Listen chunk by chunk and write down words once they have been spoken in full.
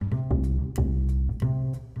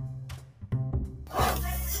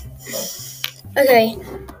Okay,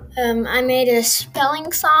 I made a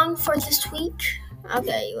spelling song for this week.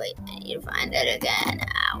 Okay, wait, I need to find it again.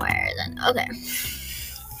 Where is it? Okay.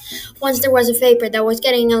 Once there was a vapor that was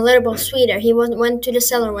getting a little bit sweeter. He went to the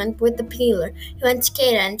cellar, went with the peeler. He went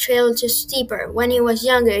skating and trailed just steeper. When he was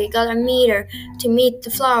younger, he got a meter to meet the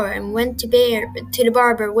flour and went to the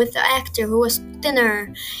barber with the actor who was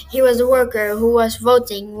thinner. He was the worker who was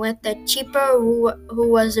voting with the cheaper who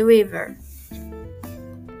was the river.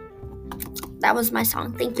 That was my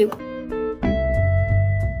song. Thank you.